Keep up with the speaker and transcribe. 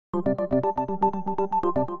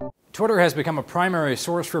Twitter has become a primary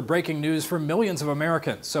source for breaking news for millions of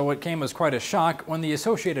Americans, so it came as quite a shock when the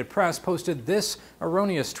Associated Press posted this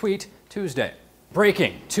erroneous tweet Tuesday.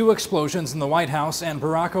 Breaking: 2 explosions in the White House and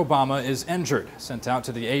Barack Obama is injured. Sent out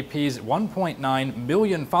to the AP's 1.9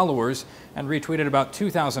 million followers and retweeted about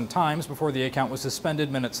 2,000 times before the account was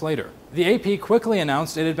suspended minutes later. The AP quickly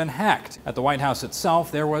announced it had been hacked. At the White House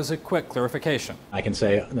itself, there was a quick clarification. I can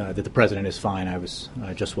say that the president is fine. I was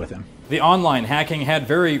just with him. The online hacking had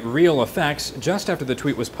very real effects just after the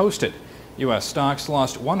tweet was posted. U.S. stocks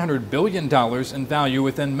lost $100 billion in value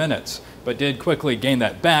within minutes, but did quickly gain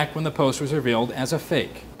that back when the post was revealed as a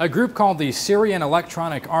fake. A group called the Syrian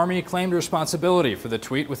Electronic Army claimed responsibility for the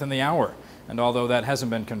tweet within the hour. And although that hasn't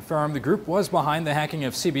been confirmed, the group was behind the hacking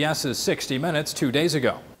of CBS's 60 Minutes 2 days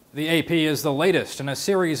ago. The AP is the latest in a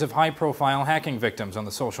series of high-profile hacking victims on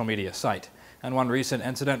the social media site. In one recent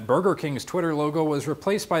incident, Burger King's Twitter logo was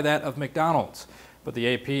replaced by that of McDonald's. But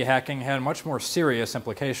the AP hacking had much more serious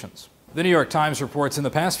implications. The New York Times reports in the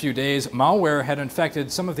past few days, malware had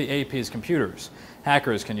infected some of the AP's computers.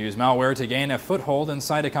 Hackers can use malware to gain a foothold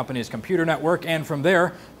inside a company's computer network and from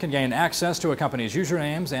there can gain access to a company's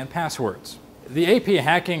usernames and passwords. The AP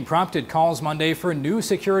hacking prompted calls Monday for new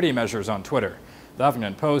security measures on Twitter. The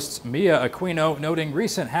Huffington Post's Mia Aquino noting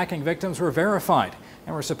recent hacking victims were verified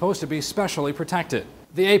and were supposed to be specially protected.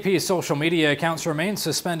 The AP's social media accounts remained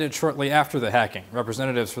suspended shortly after the hacking.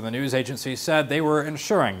 Representatives for the news agency said they were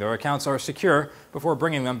ensuring their accounts are secure before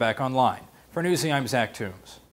bringing them back online. For Newsy, I'm Zach Toombs.